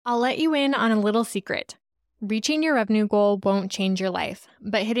I'll let you in on a little secret. Reaching your revenue goal won't change your life,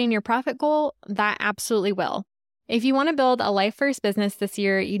 but hitting your profit goal, that absolutely will. If you want to build a life first business this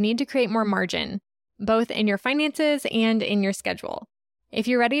year, you need to create more margin, both in your finances and in your schedule. If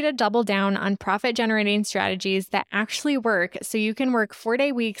you're ready to double down on profit generating strategies that actually work so you can work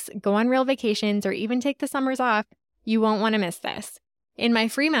 4-day weeks, go on real vacations, or even take the summers off, you won't want to miss this. In my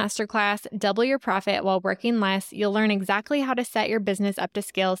free masterclass, Double Your Profit While Working Less, you'll learn exactly how to set your business up to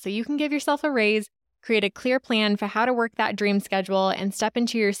scale so you can give yourself a raise, create a clear plan for how to work that dream schedule, and step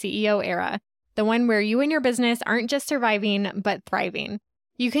into your CEO era, the one where you and your business aren't just surviving, but thriving.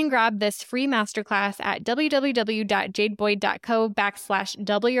 You can grab this free masterclass at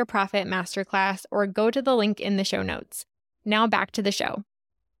www.jadeboyd.co/Double Your Profit Masterclass or go to the link in the show notes. Now back to the show.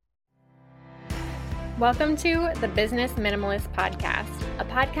 Welcome to the Business Minimalist Podcast, a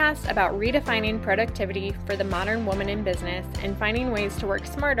podcast about redefining productivity for the modern woman in business and finding ways to work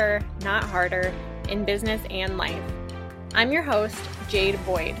smarter, not harder, in business and life. I'm your host, Jade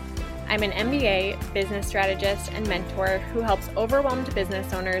Boyd. I'm an MBA, business strategist, and mentor who helps overwhelmed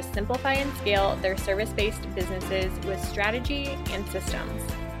business owners simplify and scale their service-based businesses with strategy and systems.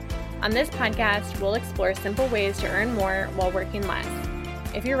 On this podcast, we'll explore simple ways to earn more while working less.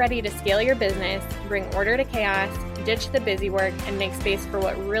 If you're ready to scale your business, bring order to chaos, ditch the busy work, and make space for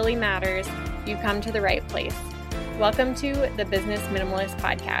what really matters, you've come to the right place. Welcome to the Business Minimalist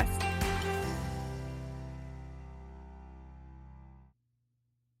Podcast.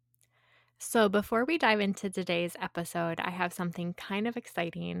 So before we dive into today's episode, I have something kind of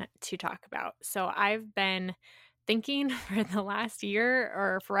exciting to talk about. So I've been thinking for the last year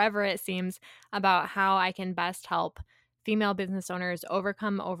or forever, it seems, about how I can best help female business owners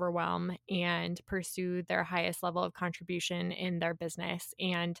overcome overwhelm and pursue their highest level of contribution in their business.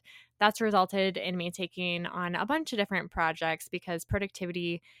 And that's resulted in me taking on a bunch of different projects because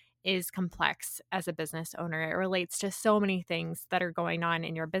productivity is complex as a business owner. It relates to so many things that are going on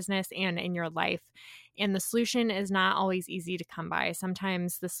in your business and in your life. And the solution is not always easy to come by.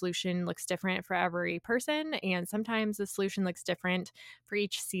 Sometimes the solution looks different for every person, and sometimes the solution looks different for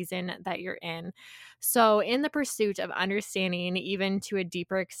each season that you're in. So, in the pursuit of understanding, even to a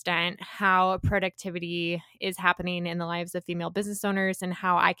deeper extent, how productivity is happening in the lives of female business owners and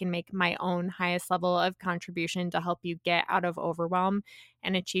how I can make my own highest level of contribution to help you get out of overwhelm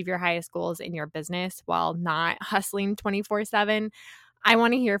and achieve your highest goals in your business while not hustling 24/7. I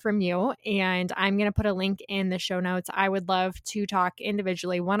want to hear from you, and I'm going to put a link in the show notes. I would love to talk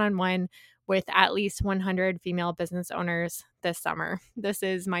individually, one-on-one, with at least 100 female business owners this summer. This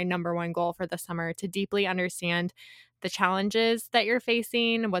is my number one goal for the summer, to deeply understand the challenges that you're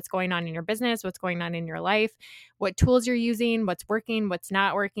facing, what's going on in your business, what's going on in your life, what tools you're using, what's working, what's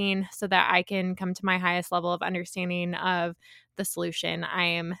not working, so that I can come to my highest level of understanding of the solution. I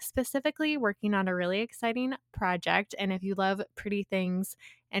am specifically working on a really exciting project, and if you love pretty things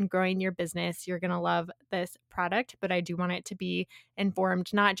and growing your business, you're going to love this product, but I do want it to be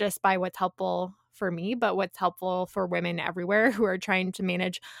informed not just by what's helpful for me, but what's helpful for women everywhere who are trying to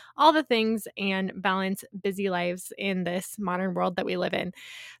manage all the things and balance busy lives in this modern world that we live in.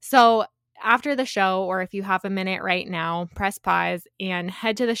 So after the show, or if you have a minute right now, press pause and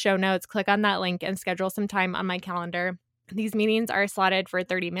head to the show notes, click on that link, and schedule some time on my calendar. These meetings are slotted for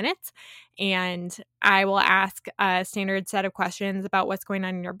 30 minutes, and I will ask a standard set of questions about what's going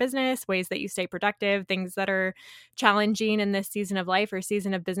on in your business, ways that you stay productive, things that are challenging in this season of life or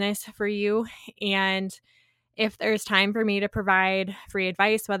season of business for you. And if there's time for me to provide free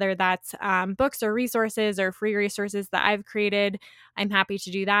advice, whether that's books or resources or free resources that I've created, I'm happy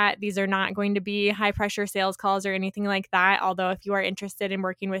to do that. These are not going to be high pressure sales calls or anything like that. Although if you are interested in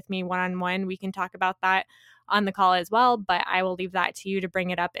working with me one-on-one, we can talk about that on the call as well, but I will leave that to you to bring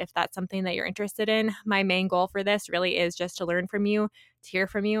it up if that's something that you're interested in. My main goal for this really is just to learn from you, to hear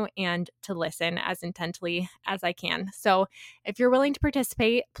from you, and to listen as intently as I can. So if you're willing to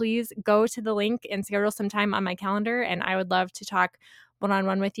participate, please go to the link and schedule some time on my calendar, and I would love to talk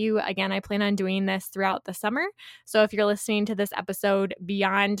one-on-one with you. Again, I plan on doing this throughout the summer. So if you're listening to this episode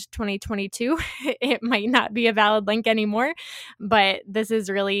beyond 2022, it might not be a valid link anymore, but this is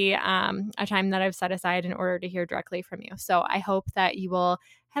really a time that I've set aside in order to hear directly from you. So I hope that you will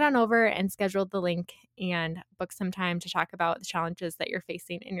head on over and schedule the link and book some time to talk about the challenges that you're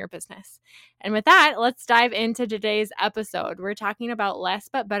facing in your business. And with that, let's dive into today's episode. We're talking about less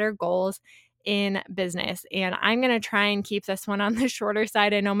but better goals in business. And I'm going to try and keep this one on the shorter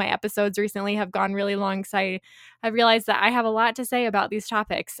side. I know my episodes recently have gone really long, so I've realized that I have a lot to say about these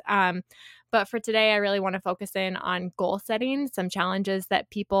topics. But for today, I really want to focus in on goal setting, some challenges that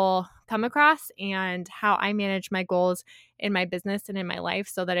people come across, and how I manage my goals in my business and in my life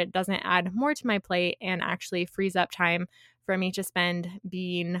so that it doesn't add more to my plate and actually frees up time for me to spend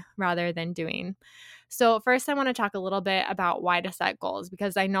being rather than doing. So, first, I want to talk a little bit about why to set goals,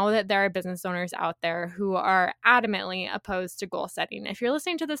 because I know that there are business owners out there who are adamantly opposed to goal setting. If you're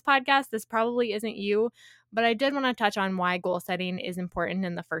listening to this podcast, this probably isn't you, but I did want to touch on why goal setting is important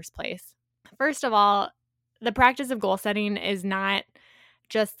in the first place. First of all, the practice of goal setting is not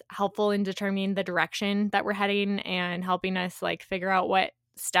just helpful in determining the direction that we're heading and helping us like figure out what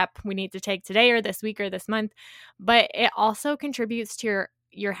step we need to take today or this week or this month, but it also contributes to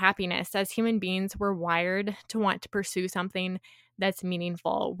your happiness. As human beings, we're wired to want to pursue something that's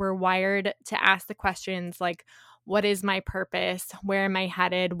meaningful. We're wired to ask the questions like, what is my purpose? Where am I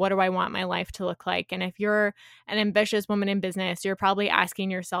headed? What do I want my life to look like? And if you're an ambitious woman in business, you're probably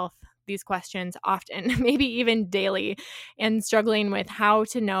asking yourself these questions often, maybe even daily, and struggling with how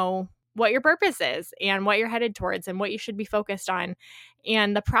to know what your purpose is and what you're headed towards and what you should be focused on.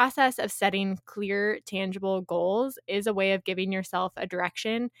 And the process of setting clear, tangible goals is a way of giving yourself a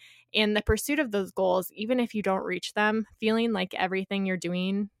direction. And the pursuit of those goals, even if you don't reach them, feeling like everything you're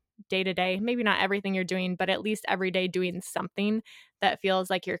doing day to day, maybe not everything you're doing, but at least every day doing something that feels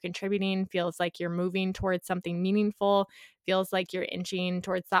like you're contributing, feels like you're moving towards something meaningful, feels like you're inching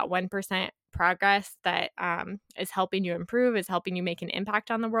towards that 1% progress that is helping you improve, is helping you make an impact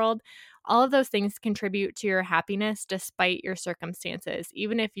on the world. All of those things contribute to your happiness despite your circumstances.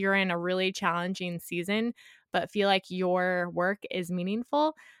 Even if you're in a really challenging season, but feel like your work is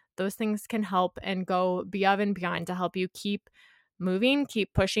meaningful, those things can help and go above and beyond to help you keep moving,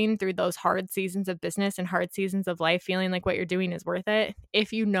 keep pushing through those hard seasons of business and hard seasons of life, feeling like what you're doing is worth it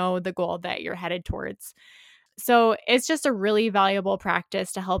if you know the goal that you're headed towards. So it's just a really valuable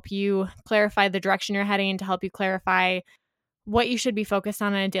practice to help you clarify the direction you're heading, to help you clarify what you should be focused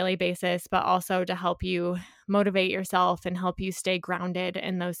on a daily basis, but also to help you motivate yourself and help you stay grounded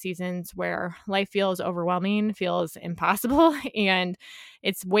in those seasons where life feels overwhelming, feels impossible, and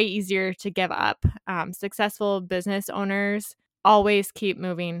it's way easier to give up. Successful business owners always keep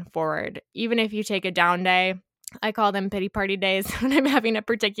moving forward. Even if you take a down day, I call them pity party days. When I'm having a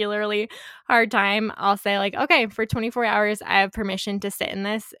particularly hard time, I'll say like, okay, for 24 hours, I have permission to sit in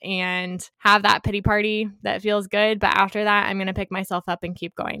this and have that pity party that feels good. But after that, I'm going to pick myself up and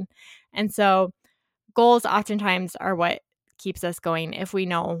keep going. And so goals oftentimes are what keeps us going if we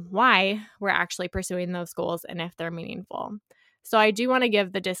know why we're actually pursuing those goals and if they're meaningful. So I do want to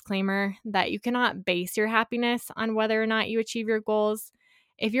give the disclaimer that you cannot base your happiness on whether or not you achieve your goals.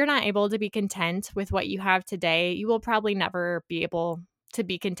 If you're not able to be content with what you have today, you will probably never be able to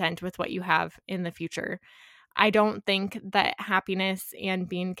be content with what you have in the future. I don't think that happiness and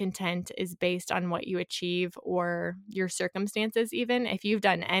being content is based on what you achieve or your circumstances, even. If you've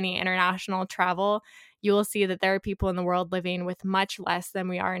done any international travel, you will see that there are people in the world living with much less than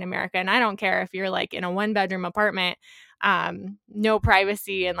we are in America. And I don't care if you're like in a 1-bedroom apartment, no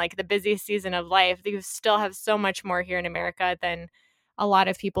privacy, and like the busiest season of life, you still have so much more here in America than a lot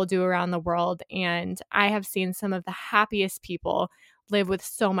of people do around the world. And I have seen some of the happiest people live with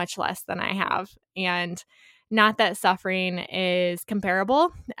so much less than I have. And not that suffering is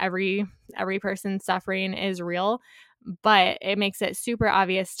comparable. Every person's suffering is real, but it makes it super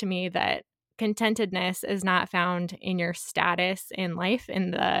obvious to me that contentedness is not found in your status in life,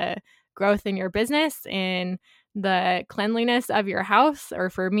 in the growth in your business, in the cleanliness of your house, or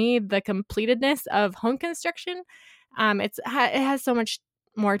for me, the completedness of home construction. It has so much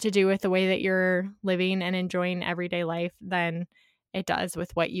more to do with the way that you're living and enjoying everyday life than it does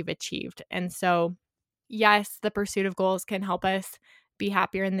with what you've achieved. And so, yes, the pursuit of goals can help us be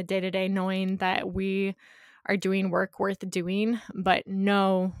happier in the day-to-day, knowing that we are doing work worth doing, but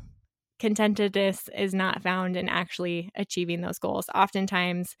no, contentedness is not found in actually achieving those goals.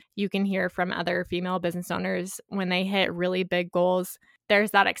 Oftentimes, you can hear from other female business owners when they hit really big goals,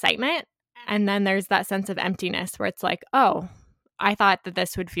 there's that excitement, and then there's that sense of emptiness where it's like, oh, I thought that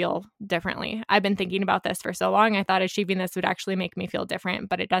this would feel differently. I've been thinking about this for so long. I thought achieving this would actually make me feel different,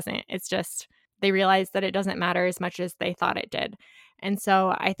 but it doesn't. It's just they realize that it doesn't matter as much as they thought it did. And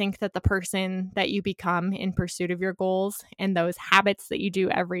so I think that the person that you become in pursuit of your goals and those habits that you do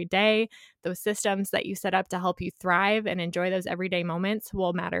every day, those systems that you set up to help you thrive and enjoy those everyday moments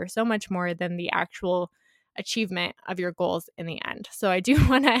will matter so much more than the actual achievement of your goals in the end. So I do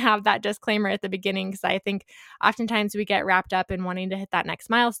want to have that disclaimer at the beginning, because I think oftentimes we get wrapped up in wanting to hit that next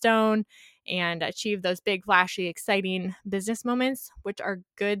milestone and achieve those big, flashy, exciting business moments, which are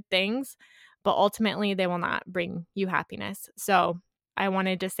good things, but ultimately they will not bring you happiness. So I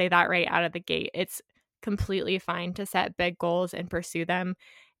wanted to say that right out of the gate. It's completely fine to set big goals and pursue them.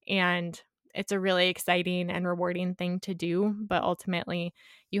 And it's a really exciting and rewarding thing to do. But ultimately,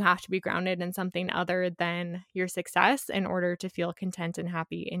 you have to be grounded in something other than your success in order to feel content and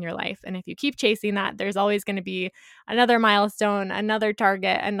happy in your life. And if you keep chasing that, there's always going to be another milestone, another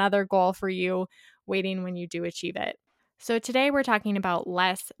target, another goal for you waiting when you do achieve it. So, today we're talking about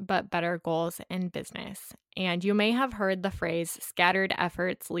less but better goals in business. And you may have heard the phrase scattered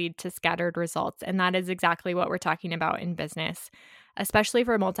efforts lead to scattered results. And that is exactly what we're talking about in business, especially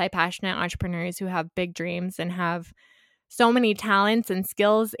for multi passionate entrepreneurs who have big dreams and have so many talents and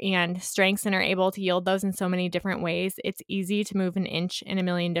skills and strengths and are able to yield those in so many different ways. It's easy to move an inch in a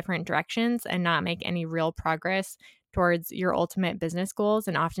million different directions and not make any real progress towards your ultimate business goals.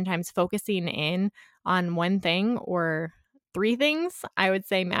 And oftentimes focusing in on one thing or three things, I would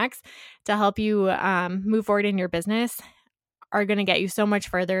say max, to help you move forward in your business are going to get you so much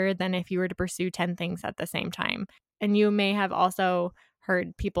further than if you were to pursue 10 things at the same time. And you may have also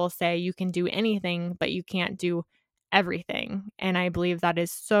heard people say you can do anything, but you can't do everything. And I believe that is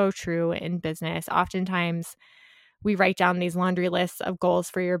so true in business. Oftentimes, we write down these laundry lists of goals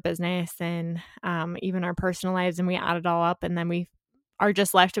for your business and even our personal lives, and we add it all up. And then we are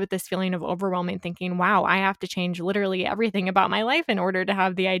just left with this feeling of overwhelming thinking, wow, I have to change literally everything about my life in order to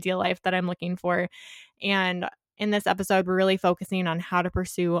have the ideal life that I'm looking for. And in this episode, we're really focusing on how to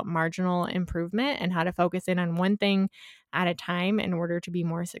pursue marginal improvement and how to focus in on one thing at a time in order to be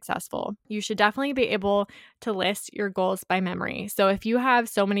more successful. You should definitely be able to list your goals by memory. So if you have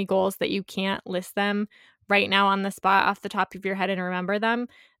so many goals that you can't list them right now on the spot off the top of your head and remember them,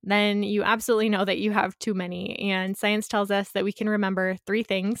 then you absolutely know that you have too many. And science tells us that we can remember three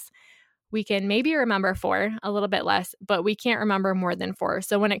things. We can maybe remember four, a little bit less, but we can't remember more than four.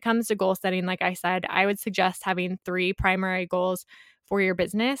 So when it comes to goal setting, like I said, I would suggest having three primary goals for your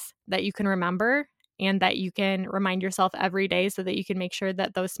business that you can remember and that you can remind yourself every day so that you can make sure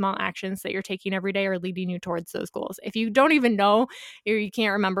that those small actions that you're taking every day are leading you towards those goals. If you don't even know or you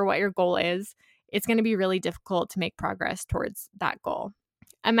can't remember what your goal is, it's going to be really difficult to make progress towards that goal.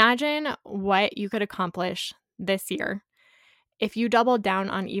 Imagine what you could accomplish this year if you doubled down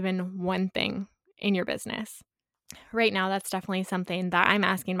on even one thing in your business. Right now, that's definitely something that I'm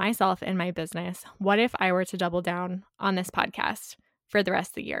asking myself in my business. What if I were to double down on this podcast for the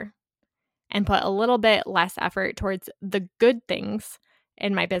rest of the year and put a little bit less effort towards the good things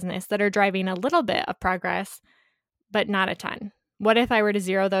in my business that are driving a little bit of progress, but not a ton? What if I were to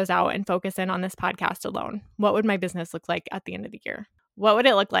zero those out and focus in on this podcast alone? What would my business look like at the end of the year? What would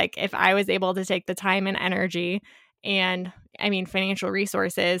it look like if I was able to take the time and energy and financial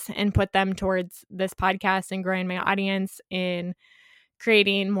resources and put them towards this podcast and growing my audience, in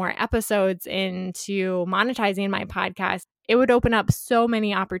creating more episodes, into monetizing my podcast? It would open up so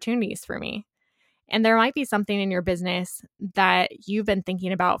many opportunities for me. And there might be something in your business that you've been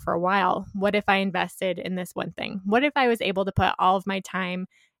thinking about for a while. What if I invested in this one thing? What if I was able to put all of my time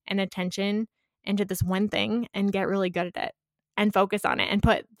and attention into this one thing and get really good at it and focus on it and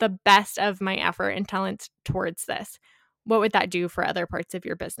put the best of my effort and talent towards this? What would that do for other parts of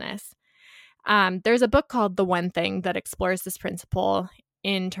your business? There's a book called The One Thing that explores this principle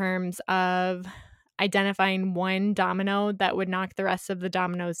in terms of identifying one domino that would knock the rest of the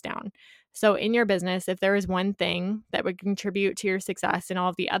dominoes down. So in your business, if there was one thing that would contribute to your success in all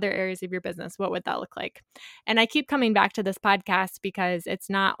of the other areas of your business, what would that look like? And I keep coming back to this podcast because it's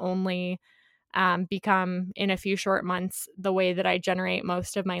not only become in a few short months the way that I generate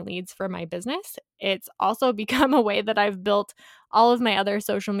most of my leads for my business, it's also become a way that I've built all of my other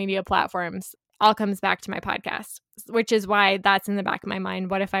social media platforms. All comes back to my podcast, which is why that's in the back of my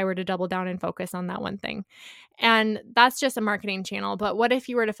mind. What if I were to double down and focus on that one thing? And that's just a marketing channel. But what if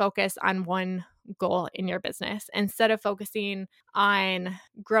you were to focus on one goal in your business instead of focusing on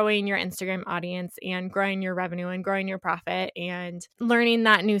growing your Instagram audience and growing your revenue and growing your profit and learning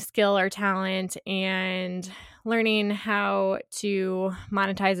that new skill or talent and learning how to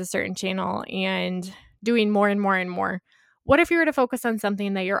monetize a certain channel and doing more and more and more? What if you were to focus on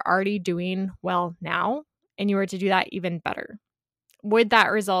something that you're already doing well now and you were to do that even better? Would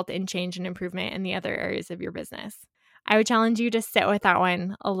that result in change and improvement in the other areas of your business? I would challenge you to sit with that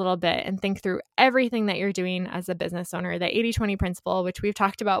one a little bit and think through everything that you're doing as a business owner. The 80-20 principle, which we've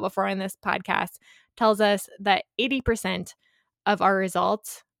talked about before in this podcast, tells us that 80% of our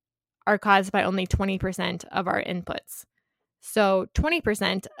results are caused by only 20% of our inputs. So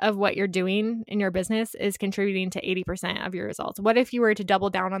 20% of what you're doing in your business is contributing to 80% of your results. What if you were to double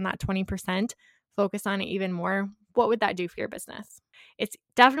down on that 20%, focus on it even more? What would that do for your business? It's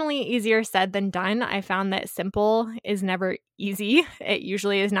definitely easier said than done. I found that simple is never easy. It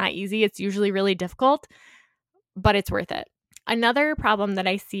usually is not easy. It's usually really difficult, but it's worth it. Another problem that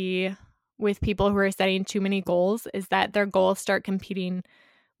I see with people who are setting too many goals is that their goals start competing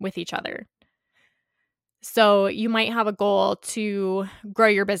with each other. So you might have a goal to grow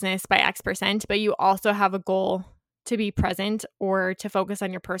your business by X%, but you also have a goal to be present or to focus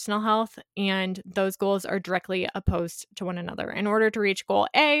on your personal health. And those goals are directly opposed to one another. In order to reach goal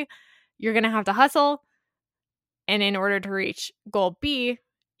A, you're going to have to hustle. And in order to reach goal B,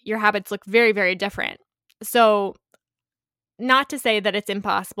 your habits look very, very different. So, not to say that it's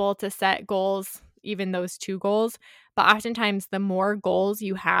impossible to set goals, even those two goals, but oftentimes the more goals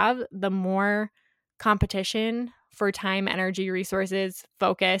you have, the more competition for time, energy, resources,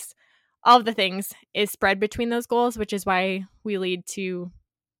 focus, all of the things is spread between those goals, which is why we lead to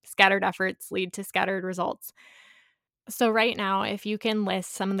scattered efforts, lead to scattered results. So right now, if you can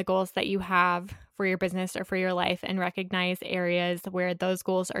list some of the goals that you have for your business or for your life and recognize areas where those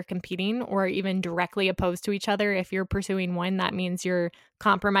goals are competing or even directly opposed to each other, if you're pursuing one, that means you're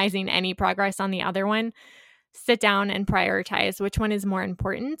compromising any progress on the other one. Sit down and prioritize which one is more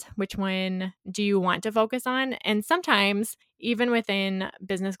important, which one do you want to focus on. And sometimes, even within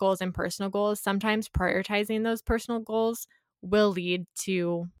business goals and personal goals, sometimes prioritizing those personal goals will lead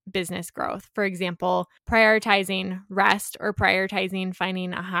to business growth. For example, prioritizing rest or prioritizing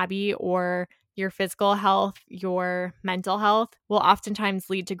finding a hobby or your physical health, your mental health will oftentimes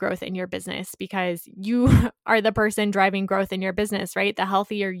lead to growth in your business because you are the person driving growth in your business, right? The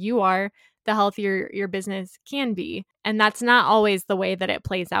healthier you are, the healthier your business can be. And that's not always the way that it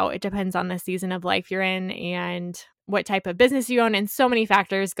plays out. It depends on the season of life you're in and what type of business you own. And so many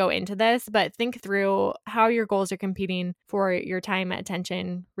factors go into this, but think through how your goals are competing for your time,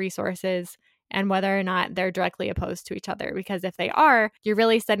 attention, resources, and whether or not they're directly opposed to each other. Because if they are, you're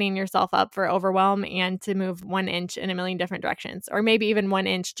really setting yourself up for overwhelm and to move 1 inch in a million different directions, or maybe even 1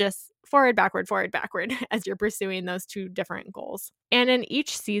 inch just forward, backward, as you're pursuing those two different goals. And in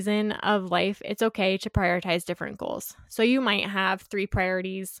each season of life, it's okay to prioritize different goals. So you might have 3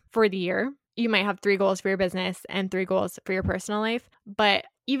 priorities for the year. You might have 3 goals for your business and 3 goals for your personal life. But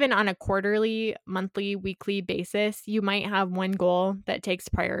even on a quarterly, monthly, weekly basis, you might have one goal that takes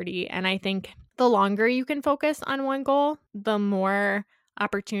priority. And I think the longer you can focus on one goal, the more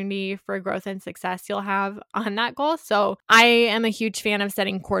opportunity for growth and success you'll have on that goal. So I am a huge fan of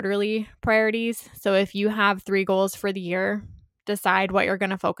setting quarterly priorities. So if you have 3 goals for the year, decide what you're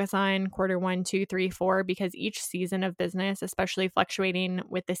going to focus on quarter 1, 2, 3, 4, because each season of business, especially fluctuating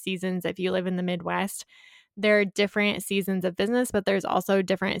with the seasons, if you live in the Midwest, there are different seasons of business, but there's also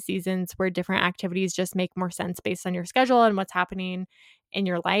different seasons where different activities just make more sense based on your schedule and what's happening in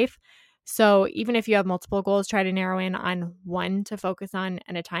your life. So even if you have multiple goals, try to narrow in on one to focus on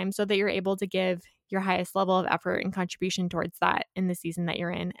at a time so that you're able to give your highest level of effort and contribution towards that in the season that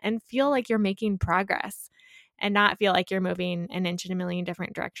you're in and feel like you're making progress and not feel like you're moving an inch in a million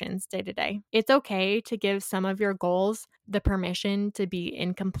different directions day to day. It's okay to give some of your goals the permission to be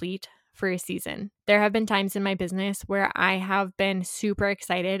incomplete for a season. There have been times in my business where I have been super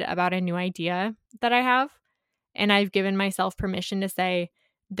excited about a new idea that I have, and I've given myself permission to say,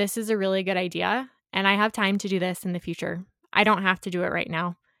 this is a really good idea, and I have time to do this in the future. I don't have to do it right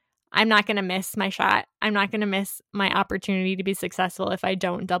now. I'm not going to miss my shot. I'm not going to miss my opportunity to be successful if I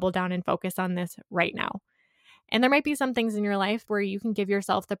don't double down and focus on this right now. And there might be some things in your life where you can give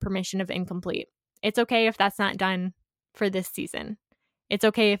yourself the permission of incomplete. It's okay if that's not done for this season. It's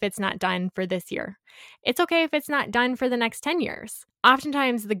okay if it's not done for this year. It's okay if it's not done for the next 10 years.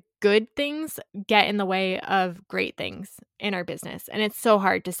 Oftentimes, the good things get in the way of great things in our business. And it's so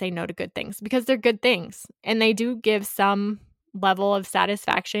hard to say no to good things because they're good things. And they do give some level of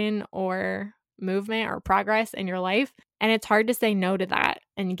satisfaction or movement or progress in your life. And it's hard to say no to that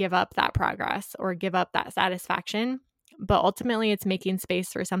and give up that progress or give up that satisfaction. But ultimately, it's making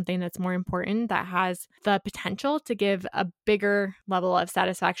space for something that's more important that has the potential to give a bigger level of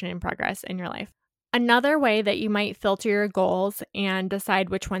satisfaction and progress in your life. Another way that you might filter your goals and decide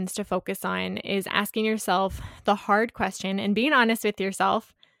which ones to focus on is asking yourself the hard question and being honest with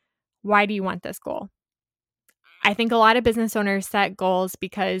yourself. Why do you want this goal? I think a lot of business owners set goals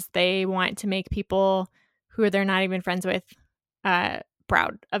because they want to make people who they're not even friends with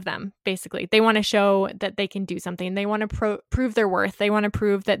proud of them, basically. They want to show that they can do something. They want to prove their worth. They want to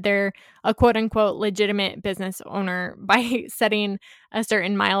prove that they're a quote-unquote legitimate business owner by setting a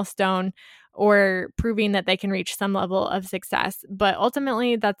certain milestone or proving that they can reach some level of success. But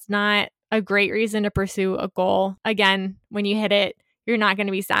ultimately, that's not a great reason to pursue a goal. Again, when you hit it, you're not going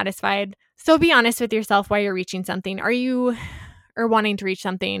to be satisfied. So be honest with yourself while you're reaching something. Are you or wanting to reach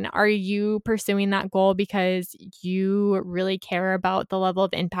something, are you pursuing that goal because you really care about the level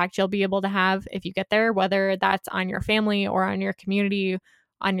of impact you'll be able to have if you get there, whether that's on your family or on your community,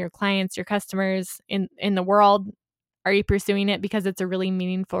 on your clients, your customers, in the world? Are you pursuing it because it's a really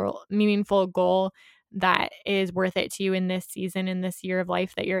meaningful goal that is worth it to you in this season, in this year of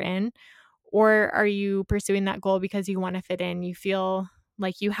life that you're in? Or are you pursuing that goal because you want to fit in? You feel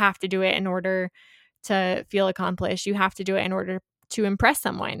like you have to do it in order to feel accomplished. You have to do it in order to impress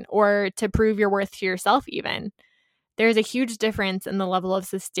someone or to prove your worth to yourself, even. There's a huge difference in the level of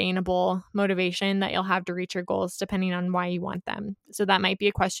sustainable motivation that you'll have to reach your goals depending on why you want them. So, that might be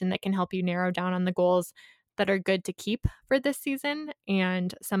a question that can help you narrow down on the goals that are good to keep for this season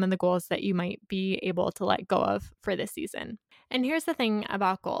and some of the goals that you might be able to let go of for this season. And here's the thing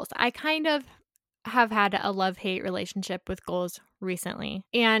about goals. I kind of have had a love-hate relationship with goals recently,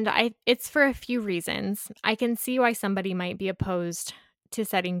 and it's for a few reasons. I can see why somebody might be opposed to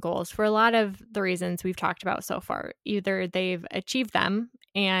setting goals for a lot of the reasons we've talked about so far. Either they've achieved them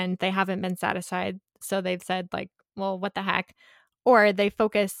and they haven't been satisfied, so they've said like, well, what the heck? Or they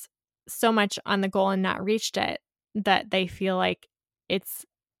focus so much on the goal and not reached it that they feel like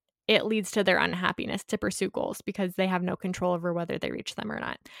it leads to their unhappiness to pursue goals because they have no control over whether they reach them or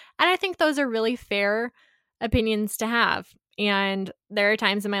not. And I think those are really fair opinions to have. And there are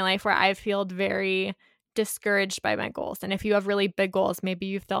times in my life where I've felt very discouraged by my goals. And if you have really big goals, maybe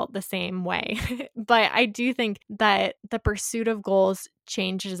you felt the same way. But I do think that the pursuit of goals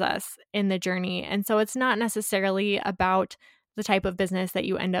changes us in the journey. And so it's not necessarily about the type of business that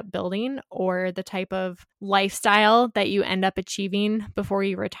you end up building or the type of lifestyle that you end up achieving before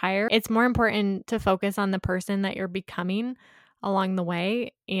you retire. It's more important to focus on the person that you're becoming along the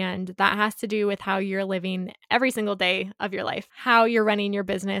way. And that has to do with how you're living every single day of your life, how you're running your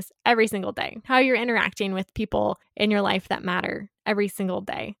business every single day, how you're interacting with people in your life that matter every single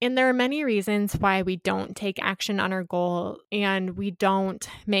day. And there are many reasons why we don't take action on our goal and we don't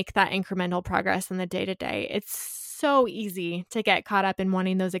make that incremental progress in the day to day. It's so easy to get caught up in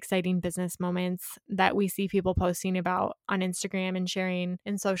wanting those exciting business moments that we see people posting about on Instagram and sharing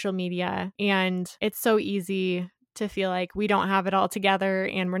in social media. And it's so easy to feel like we don't have it all together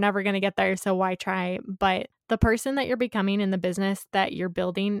and we're never going to get there, so why try? But the person that you're becoming in the business that you're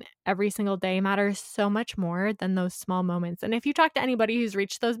building every single day matters so much more than those small moments. And if you talk to anybody who's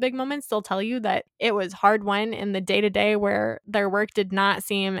reached those big moments, they'll tell you that it was hard won in the day-to-day where their work did not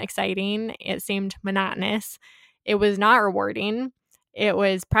seem exciting. It seemed monotonous. It was not rewarding. It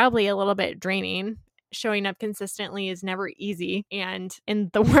was probably a little bit draining. Showing up consistently is never easy. And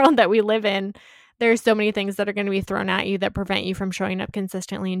in the world that we live in, there's so many things that are going to be thrown at you that prevent you from showing up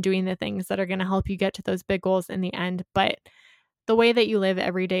consistently and doing the things that are going to help you get to those big goals in the end. But the way that you live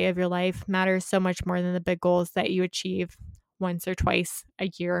every day of your life matters so much more than the big goals that you achieve once or twice a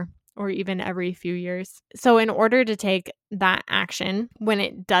year or even every few years. So in order to take that action when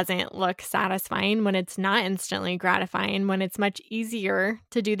it doesn't look satisfying, when it's not instantly gratifying, when it's much easier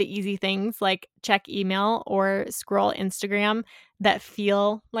to do the easy things like check email or scroll Instagram that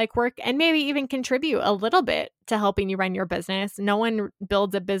feel like work and maybe even contribute a little bit to helping you run your business. No one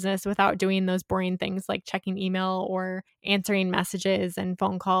builds a business without doing those boring things like checking email or answering messages and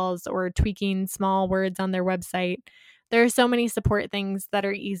phone calls or tweaking small words on their website. There are so many support things that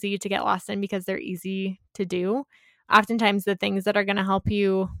are easy to get lost in because they're easy to do. Oftentimes, the things that are going to help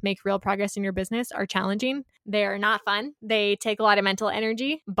you make real progress in your business are challenging. They're not fun. They take a lot of mental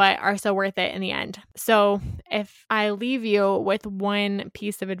energy, but are so worth it in the end. So if I leave you with one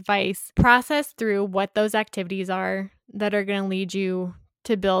piece of advice, process through what those activities are that are going to lead you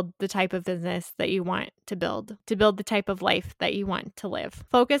to build the type of business that you want to build the type of life that you want to live.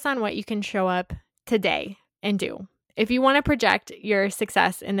 Focus on what you can show up today and do. If you want to project your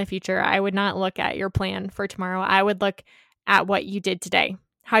success in the future, I would not look at your plan for tomorrow. I would look at what you did today,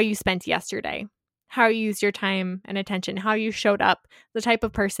 how you spent yesterday, how you used your time and attention, how you showed up, the type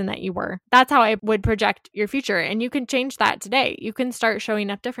of person that you were. That's how I would project your future. And you can change that today. You can start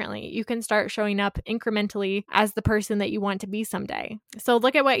showing up differently. You can start showing up incrementally as the person that you want to be someday. So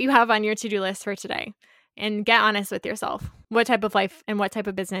look at what you have on your to-do list for today and get honest with yourself. What type of life and what type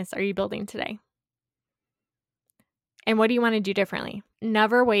of business are you building today? And what do you want to do differently?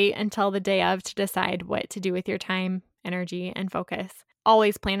 Never wait until the day of to decide what to do with your time, energy, and focus.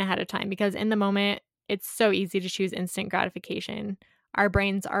 Always plan ahead of time because in the moment, it's so easy to choose instant gratification. Our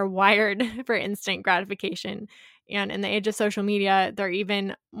brains are wired for instant gratification. And in the age of social media, they're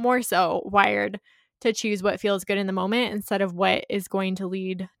even more so wired to choose what feels good in the moment instead of what is going to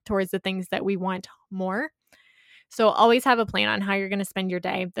lead towards the things that we want more. So always have a plan on how you're going to spend your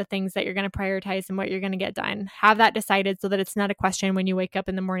day, the things that you're going to prioritize and what you're going to get done. Have that decided so that it's not a question when you wake up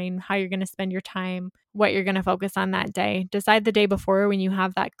in the morning, how you're going to spend your time, what you're going to focus on that day. Decide the day before when you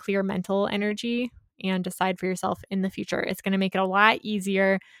have that clear mental energy and decide for yourself in the future. It's going to make it a lot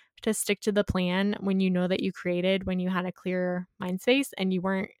easier to stick to the plan when you know that you created, when you had a clear mind space and you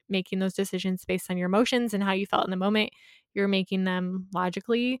weren't making those decisions based on your emotions and how you felt in the moment. You're making them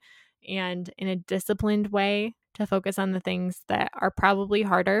logically and in a disciplined way to focus on the things that are probably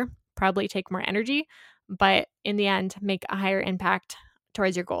harder, probably take more energy, but in the end, make a higher impact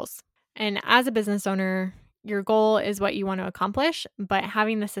towards your goals. And as a business owner, your goal is what you want to accomplish, but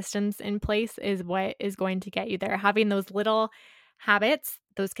having the systems in place is what is going to get you there. Having those little habits,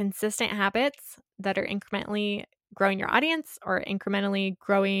 those consistent habits that are incrementally growing your audience or incrementally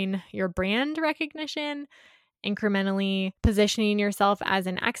growing your brand recognition, incrementally positioning yourself as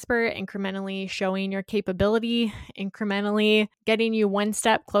an expert, incrementally showing your capability, incrementally getting you one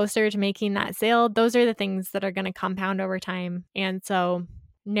step closer to making that sale. Those are the things that are going to compound over time. And so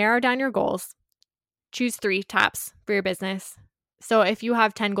narrow down your goals. Choose 3 tops for your business. So if you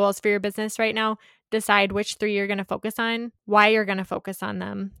have 10 goals for your business right now, decide which 3 you're going to focus on, why you're going to focus on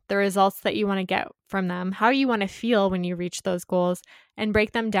them, the results that you want to get from them, how you want to feel when you reach those goals, and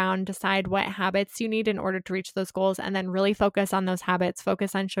break them down. Decide what habits you need in order to reach those goals, and then really focus on those habits.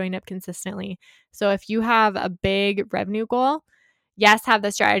 Focus on showing up consistently. So if you have a big revenue goal, yes, have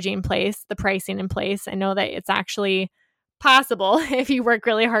the strategy in place, the pricing in place. I know that it's actually possible if you work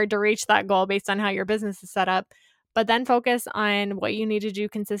really hard to reach that goal based on how your business is set up, but then focus on what you need to do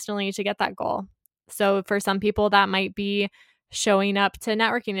consistently to get that goal. So for some people, that might be showing up to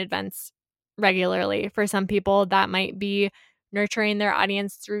networking events regularly. For some people, that might be nurturing their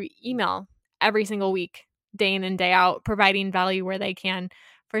audience through email every single week, day in and day out, providing value where they can.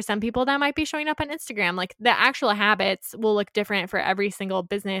 For some people, that might be showing up on Instagram. Like the actual habits will look different for every single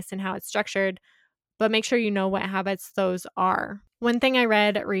business and how it's structured, but make sure you know what habits those are. One thing I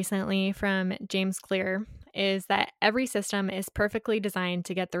read recently from James Clear is that every system is perfectly designed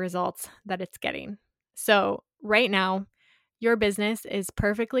to get the results that it's getting. So right now, your business is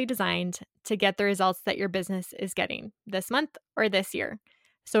perfectly designed to get the results that your business is getting this month or this year.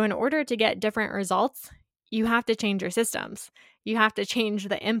 So in order to get different results, you have to change your systems. You have to change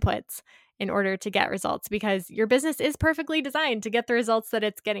the inputs in order to get results because your business is perfectly designed to get the results that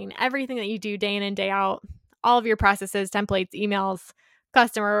it's getting. Everything that you do day in and day out, all of your processes, templates, emails,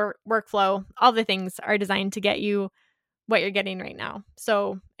 customer workflow, all the things are designed to get you what you're getting right now.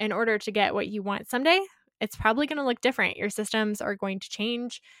 So in order to get what you want someday, it's probably going to look different. Your systems are going to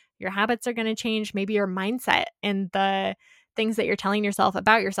change. Your habits are going to change. Maybe your mindset and the things that you're telling yourself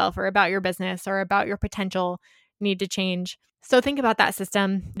or about your business or about your potential need to change. So think about that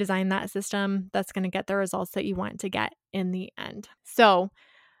system, design that system that's going to get the results that you want to get in the end. So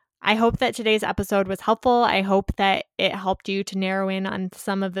I hope that today's episode was helpful. I hope that it helped you to narrow in on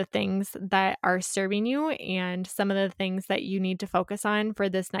some of the things that are serving you and some of the things that you need to focus on for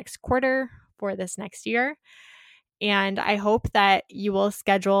this next quarter, for this next year. And I hope that you will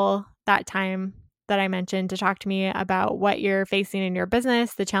schedule that time that I mentioned to talk to me about what you're facing in your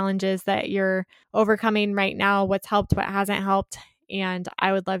business, the challenges that you're overcoming right now, what's helped, what hasn't helped. And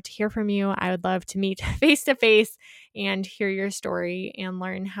I would love to hear from you. I would love to meet face to face and hear your story and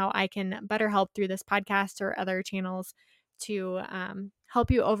learn how I can better help through this podcast or other channels to help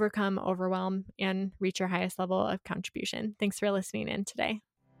you overcome overwhelm and reach your highest level of contribution. Thanks for listening in today.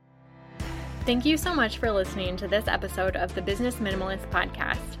 Thank you so much for listening to this episode of the Business Minimalist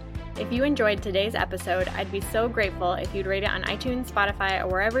Podcast. If you enjoyed today's episode, I'd be so grateful if you'd rate it on iTunes, Spotify, or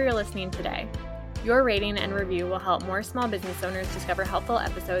wherever you're listening today. Your rating and review will help more small business owners discover helpful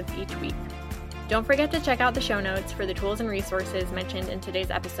episodes each week. Don't forget to check out the show notes for the tools and resources mentioned in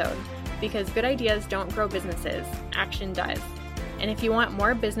today's episode, because good ideas don't grow businesses, action does. And if you want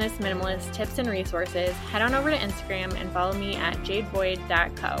more business minimalist tips and resources, head on over to Instagram and follow me at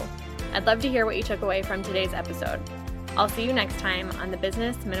jadeboyd.co. I'd love to hear what you took away from today's episode. I'll see you next time on the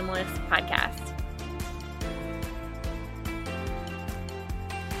Business Minimalist Podcast.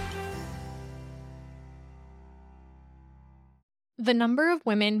 The number of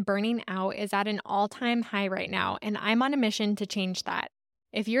women burning out is at an all-time high right now, and I'm on a mission to change that.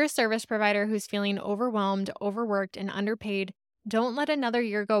 If you're a service provider who's feeling overwhelmed, overworked, and underpaid, don't let another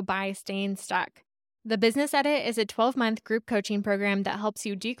year go by staying stuck. The Business Edit is a 12-month group coaching program that helps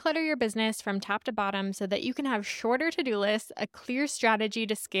you declutter your business from top to bottom so that you can have shorter to-do lists, a clear strategy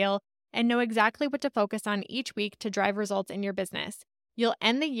to scale, and know exactly what to focus on each week to drive results in your business. You'll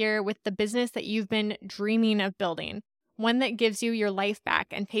end the year with the business that you've been dreaming of building, one that gives you your life back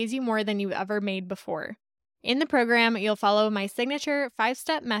and pays you more than you've ever made before. In the program, you'll follow my signature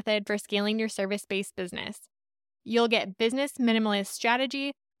 5-step method for scaling your service-based business. You'll get business minimalist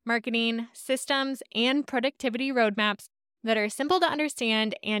strategy, marketing, systems, and productivity roadmaps that are simple to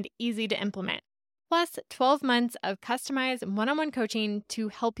understand and easy to implement. Plus, 12 months of customized one-on-one coaching to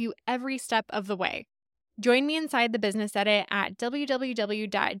help you every step of the way. Join me inside the Business Edit at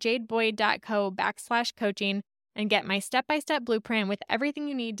www.jadeboyd.co/coaching and get my step-by-step blueprint with everything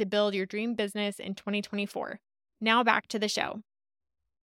you need to build your dream business in 2024. Now back to the show.